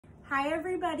Hi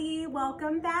everybody,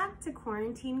 welcome back to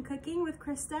Quarantine Cooking with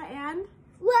Krista and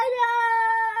What?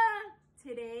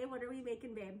 Today, what are we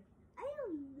making, babe? I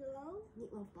don't know.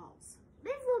 Meatloaf balls.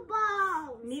 Meatloaf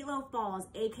balls. Meatloaf balls,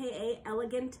 aka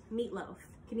elegant meatloaf.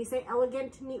 Can you say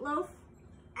elegant meatloaf?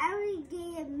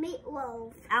 Alligator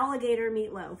meatloaf. Alligator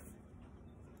meatloaf.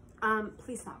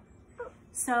 Please stop.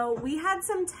 So we had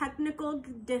some technical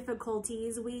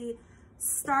difficulties. We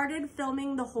started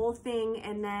filming the whole thing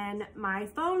and then my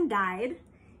phone died,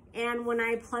 and when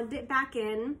I plugged it back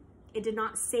in, it did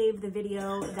not save the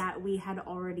video that we had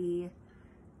already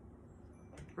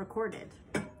recorded.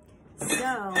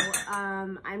 So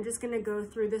I'm just gonna go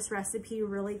through this recipe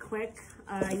really quick.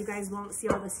 You guys won't see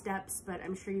all the steps, but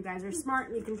I'm sure you guys are smart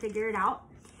and you can figure it out.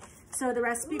 So the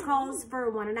recipe calls for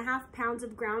 1.5 pounds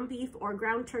of ground beef or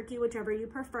ground turkey, whichever you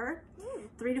prefer.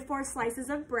 3 to 4 slices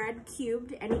of bread,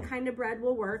 cubed. Any kind of bread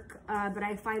will work, but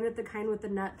I find that the kind with the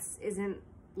nuts isn't,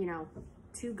 you know,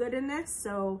 too good in this.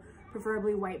 So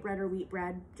preferably white bread or wheat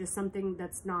bread, just something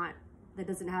that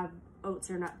doesn't have oats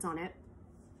or nuts on it.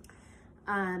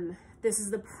 This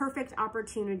is the perfect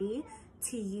opportunity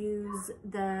to use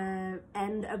the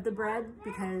end of the bread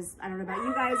because I don't know about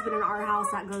you guys, but in our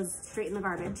house that goes straight in the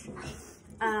garbage.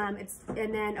 And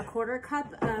then a 1/4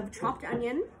 cup of chopped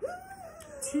onion,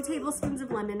 2 tablespoons of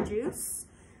lemon juice.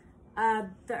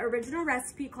 The original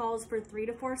recipe calls for 3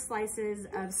 to 4 slices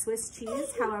of Swiss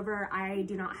cheese. However, I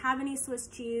do not have any Swiss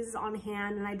cheese on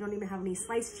hand, and I don't even have any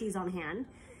sliced cheese on hand,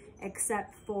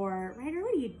 except for, Ryder,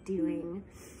 what are you doing?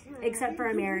 Except for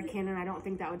American, and I don't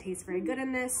think that would taste very good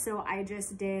in this, so I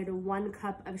just did 1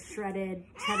 cup of shredded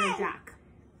cheddar jack.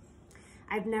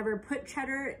 I've never put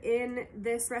cheddar in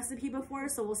this recipe before,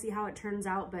 so we'll see how it turns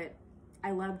out, but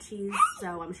I love cheese,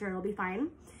 so I'm sure it'll be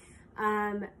fine.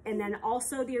 And then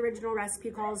also the original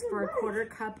recipe calls for a 1/4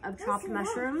 cup of chopped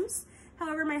mushrooms.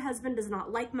 However, my husband does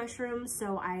not like mushrooms,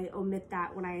 so I omit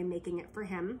that when I am making it for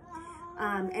him.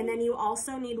 And then you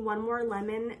also need 1 more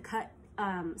lemon cut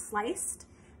sliced,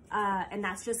 and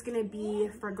that's just gonna be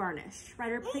for garnish.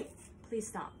 Ryder, please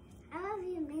stop. I love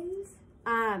you, Mins.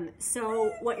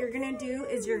 So what you're gonna do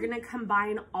is you're gonna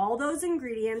combine all those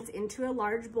ingredients into a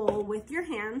large bowl with your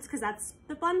hands, because that's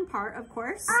the fun part, of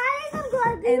course.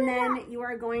 And then you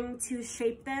are going to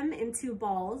shape them into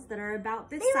balls that are about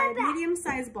this size,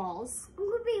 medium-sized balls. I'm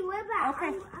gonna be right back. Okay.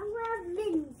 I'm gonna have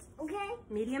Mins, okay?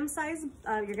 Medium-sized,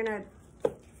 you're gonna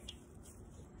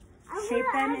shape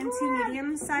them into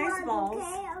medium-sized balls.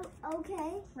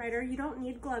 Okay. Ryder, you don't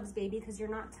need gloves, baby, because you're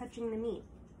not touching the meat.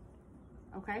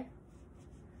 Okay?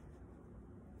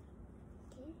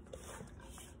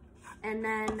 And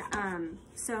then,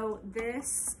 so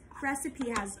this recipe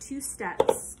has 2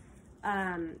 steps.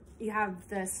 You have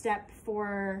the step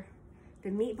for the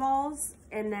meatballs,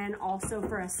 and then also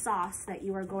for a sauce that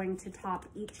you are going to top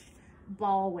each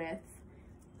ball with.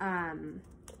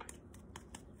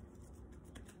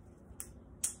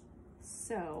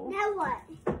 So now what?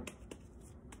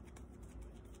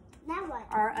 Now what?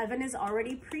 Our oven is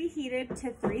already preheated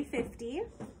to 350.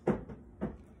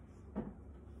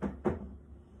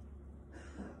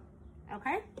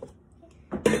 Okay?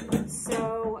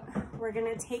 So we're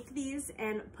gonna take these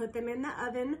and put them in the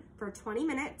oven for 20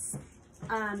 minutes.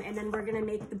 And then we're gonna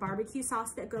make the barbecue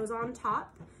sauce that goes on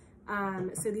top.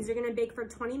 So these are gonna bake for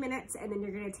 20 minutes, and then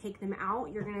you're gonna take them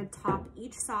out. You're gonna top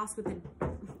each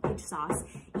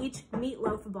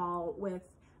meatloaf ball with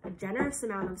a generous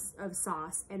amount of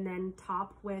sauce, and then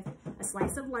top with a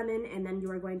slice of lemon, and then you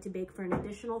are going to bake for an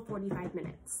additional 45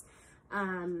 minutes.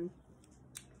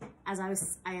 As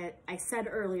I said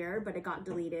earlier, but it got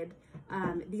deleted,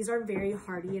 these are very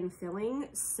hearty and filling,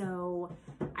 so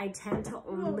I tend to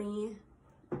only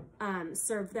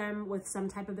serve them with some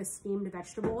type of a steamed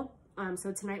vegetable.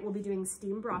 So tonight we'll be doing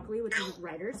steamed broccoli, which is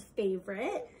Ryder's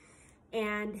favorite.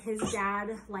 And his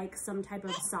dad likes some type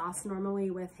of sauce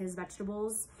normally with his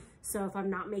vegetables. So if I'm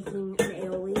not making an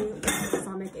aioli,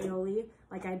 balsamic aioli,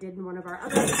 like I did in one of our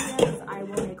other videos, I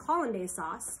will make hollandaise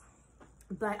sauce.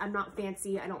 But I'm not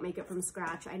fancy, I don't make it from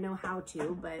scratch. I know how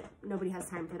to, but nobody has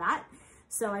time for that.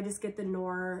 So I just get the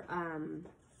Knorr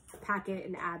packet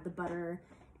and add the butter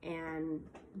and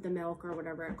the milk or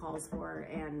whatever it calls for,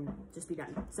 and just be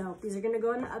done. So these are gonna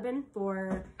go in the oven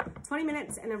for 20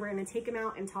 minutes, and then we're gonna take them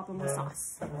out and top them with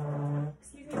sauce.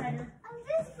 Excuse me, Ryder. I'm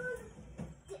just going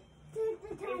to take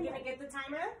the timer. Are you gonna get the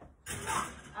timer?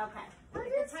 Okay,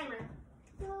 get the timer.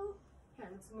 No. Here,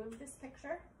 let's move this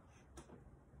picture.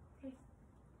 Okay.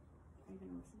 Are you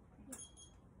gonna listen?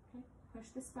 Okay, push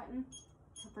this button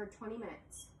for 20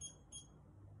 minutes.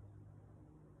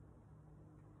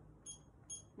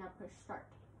 Now push start.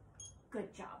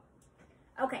 Good job.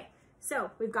 Okay,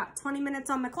 So we've got 20 minutes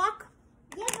on the clock.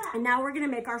 Yeah. And now we're gonna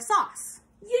make our sauce.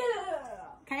 Yeah.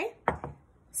 Okay?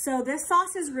 So this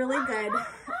sauce is really good.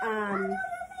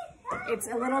 It's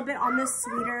a little bit on the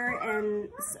sweeter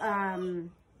and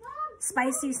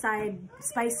spicy side.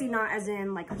 Spicy not as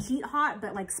in like heat hot,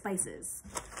 but like spices.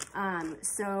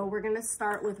 So we're gonna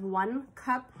start with 1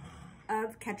 cup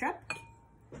of ketchup.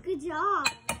 Good job.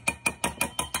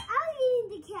 I'll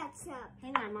eat the ketchup.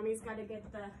 Hang on, Mommy's gotta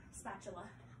get the spatula.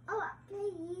 Oh, can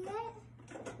I eat it?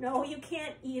 No, you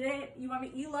can't eat it.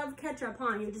 You love ketchup,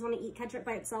 huh? You just want to eat ketchup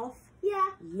by itself?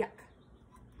 Yeah. Yuck.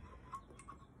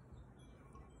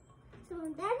 So that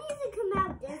needs to come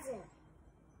out, doesn't it?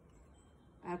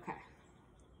 Okay.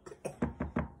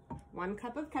 1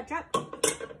 cup of ketchup.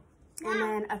 And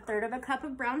then 1/3 cup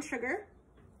of brown sugar.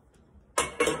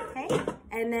 Okay.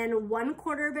 And then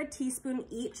 1/4 teaspoon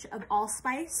each of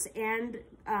allspice and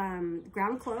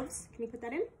ground cloves. Can you put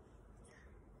that in?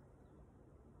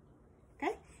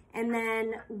 Okay. And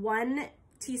then 1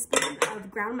 teaspoon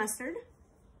of ground mustard.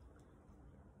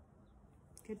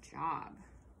 Good job.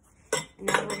 And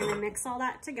now we're gonna mix all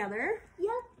that together.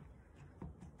 Yep.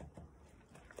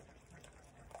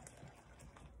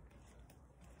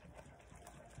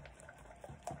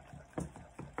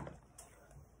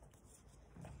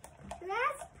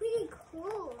 That's pretty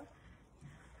cool.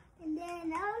 And then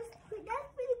that's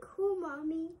pretty cool,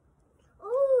 Mommy.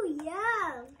 Oh,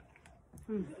 yeah.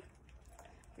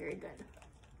 Very good.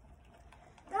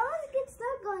 That one gets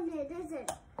stuck on it, does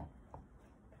it?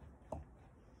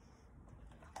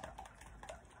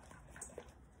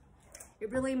 It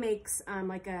really makes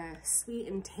like a sweet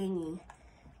and tangy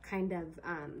kind of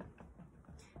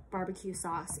barbecue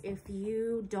sauce. If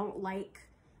you don't like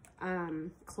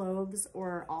cloves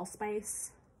or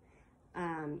allspice,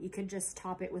 you could just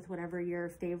top it with whatever your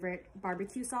favorite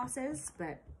barbecue sauce is,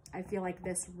 but I feel like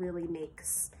this really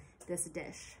makes this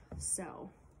dish. So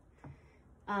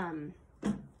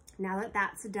now that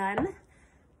that's done,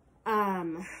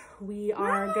 we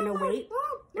are gonna wait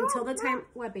until the time.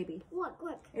 What, baby? What?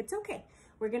 It's okay.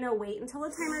 We're gonna wait until the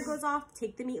timer goes off,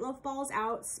 take the meatloaf balls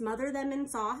out, smother them in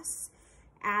sauce,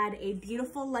 add a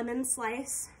beautiful lemon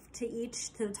slice to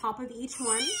the top of each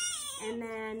one, and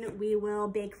then we will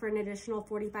bake for an additional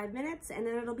 45 minutes, and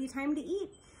then it'll be time to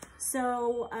eat.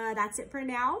 So that's it for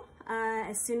now.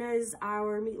 As soon as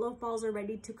our meatloaf balls are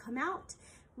ready to come out,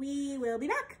 we will be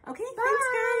back. Okay, Bye. thanks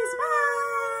guys,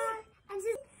 bye.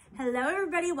 Hello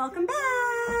everybody, welcome back.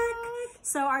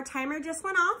 So our timer just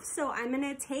went off, so I'm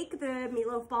gonna take the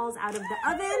meatloaf balls out of the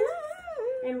oven.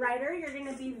 And Ryder, you're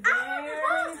gonna be very...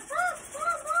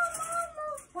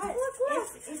 What?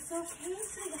 It's okay,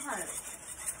 sweetheart.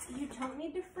 You don't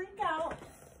need to freak out.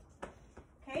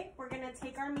 Okay, we're gonna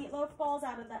take our meatloaf balls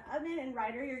out of the oven, and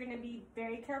Ryder, you're gonna be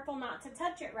very careful not to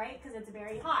touch it, right? Because it's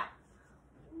very hot.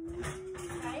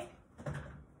 Okay?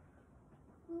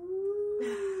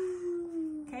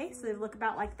 Okay, so they look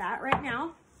about like that right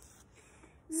now.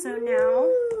 So now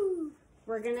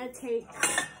we're gonna take...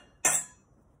 Are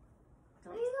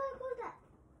you gonna close that?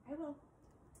 I will.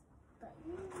 But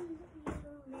you don't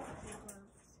make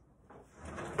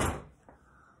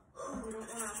We don't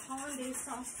want our hollandaise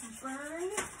sauce to burn.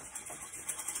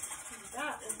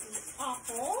 That would be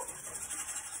awful.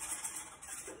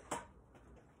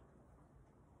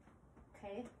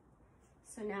 Okay,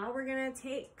 so now we're gonna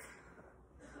take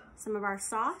some of our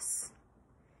sauce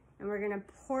and we're gonna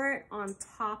pour it on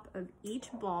top of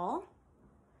each ball.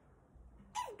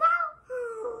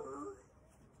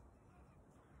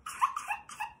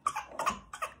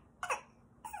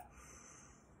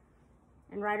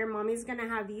 And Ryder, Mommy's gonna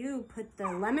have you put the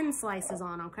lemon slices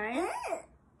on, okay?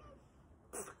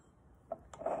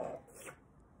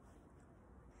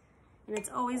 And it's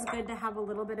always good to have a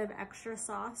little bit of extra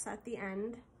sauce at the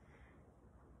end,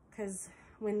 because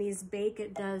when these bake,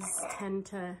 it does tend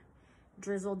to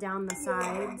drizzle down the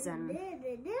sides. And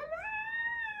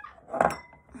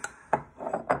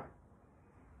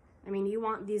I mean, you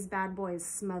want these bad boys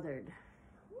smothered.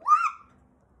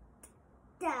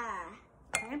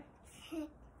 Okay?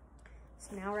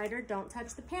 So now, Ryder, don't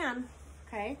touch the pan,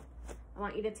 okay? I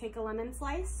want you to take a lemon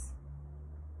slice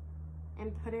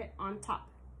and put it on top,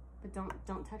 but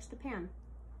don't touch the pan,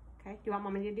 okay? Do you want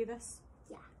Mommy to do this?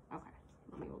 Yeah. Okay,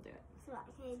 Mommy will do it. So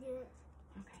can I do it?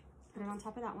 Okay, put it on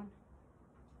top of that one.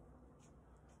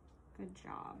 Good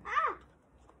job. Ah!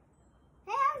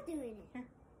 Hey, I was doing it. Here.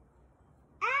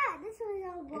 Ah, this one's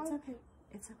all blown. It's okay.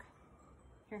 It's okay.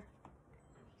 Here.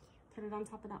 Put it on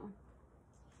top of that one.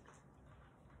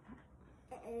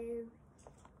 Uh-oh.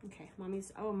 Okay,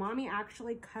 Mommy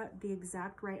actually cut the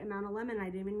exact right amount of lemon. I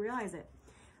didn't even realize it.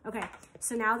 Okay,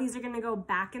 so now these are gonna go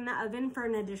back in the oven for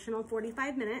an additional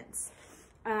 45 minutes.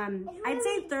 I'd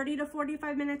say 30 to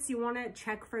 45 minutes. You wanna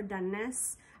check for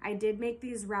doneness. I did make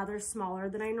these rather smaller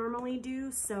than I normally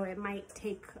do, so it might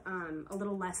take a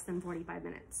little less than 45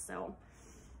 minutes, so.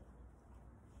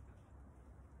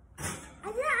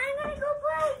 I'm gonna go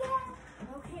play again.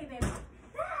 Okay, baby.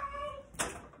 Bye.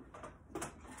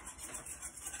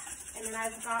 And then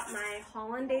I've got my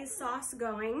hollandaise sauce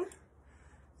going.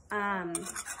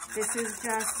 This is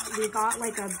just, we got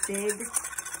like a big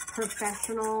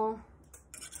professional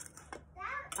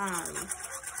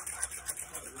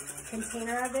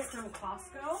container of it from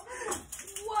Costco.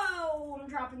 Whoa, I'm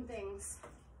dropping things.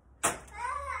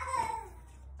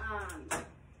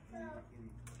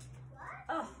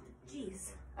 Oh,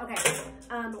 geez. Okay,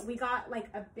 we got like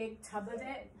a big tub of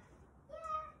it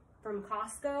from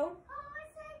Costco,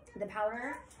 the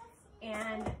powder.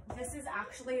 And this is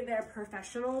actually their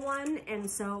professional one, and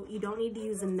so you don't need to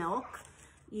use milk.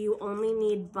 You only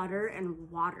need butter and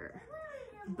water.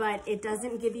 But it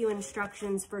doesn't give you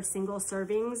instructions for single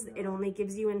servings. It only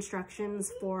gives you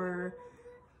instructions for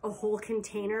a whole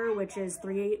container, which is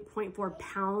 3.4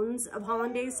 pounds of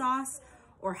hollandaise sauce,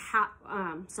 or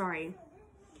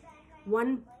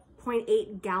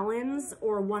 1.8 gallons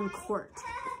or 1 quart.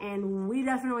 And we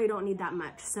definitely don't need that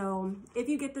much. So if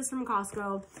you get this from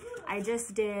Costco, I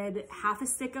just did half a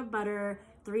stick of butter,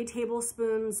 3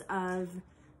 tablespoons of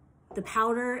the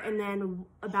powder, and then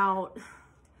about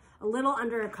a little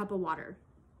under a cup of water.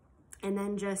 And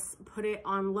then just put it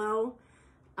on low,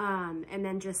 and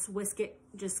then just whisk it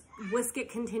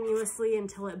continuously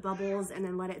until it bubbles, and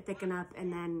then let it thicken up,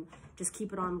 and then just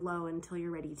keep it on low until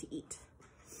you're ready to eat.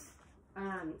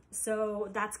 So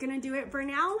that's gonna do it for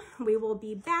now. We will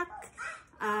be back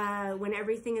when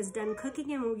everything is done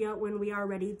cooking and when we are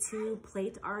ready to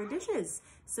plate our dishes.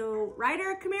 So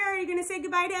Ryder, come here. Are you gonna say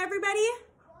goodbye to everybody?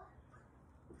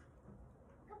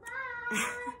 Goodbye.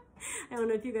 I don't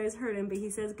know if you guys heard him, but he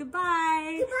says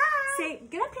goodbye. Goodbye. Say,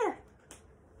 get up here.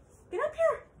 Get up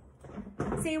here.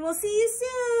 Say, we'll see you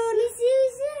soon. We'll see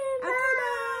you soon. Okay,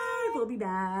 bye. We'll be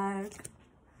back.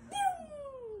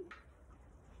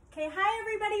 Okay, hi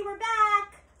everybody, we're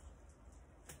back.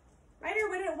 Ryder,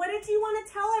 what did you want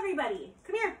to tell everybody?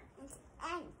 Come here.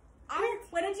 Come here.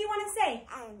 What did you want to say?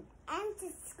 And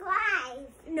subscribe.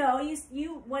 No,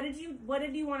 what did you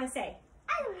want to say?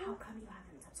 I don't know. How come you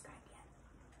haven't subscribed yet?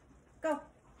 Go.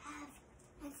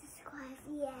 Haven't subscribed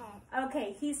yet.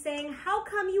 Okay, he's saying, how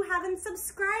come you haven't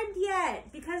subscribed yet?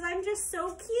 Because I'm just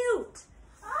so cute.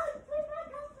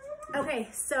 Okay,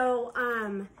 so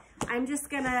I'm just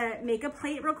gonna make a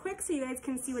plate real quick so you guys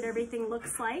can see what everything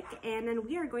looks like, and then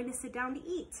we are going to sit down to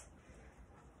eat.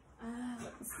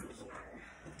 Let's see here.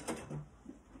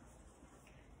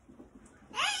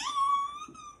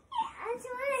 I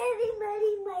told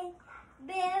everybody my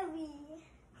berry.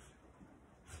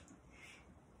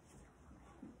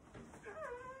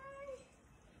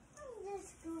 I'm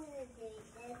just gonna do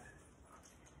this.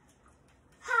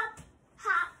 Hop,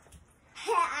 hop,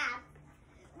 hop.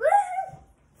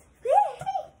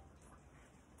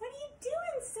 What are you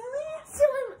doing, silly?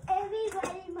 Showing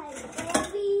everybody my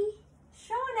belly.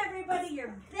 Showing everybody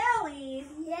your belly?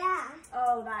 Yeah.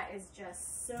 Oh, that is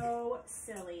just so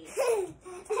silly.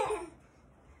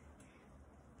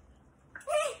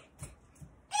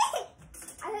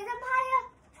 I think I'm higher.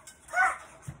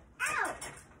 Ow.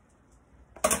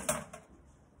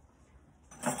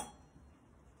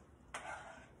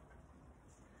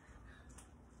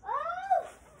 Oh.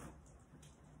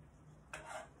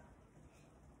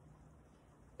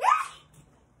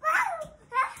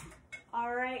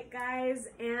 All right, guys,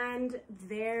 and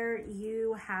there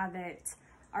you have it.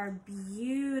 Our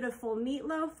beautiful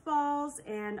meatloaf balls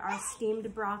and our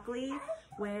steamed broccoli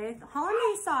with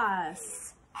hollandaise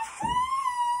sauce.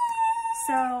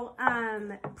 So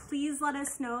please let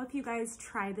us know if you guys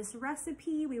try this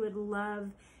recipe. We would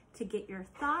love to get your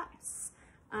thoughts.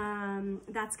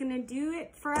 That's gonna do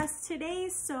it for us today.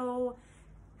 So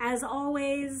as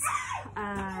always,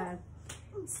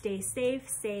 stay safe,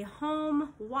 stay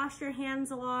home, wash your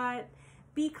hands a lot,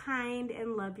 be kind,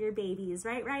 and love your babies.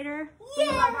 Right, Ryder?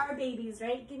 Yeah. We love our babies,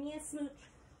 right? Give me a smooch.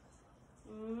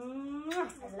 I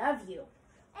love you.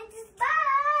 And just bye.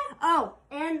 Oh,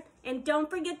 and don't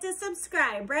forget to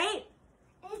subscribe, right?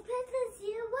 And push the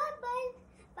zero button.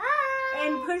 Bye.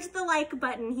 And push the like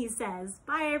button, he says.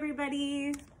 Bye,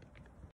 everybody.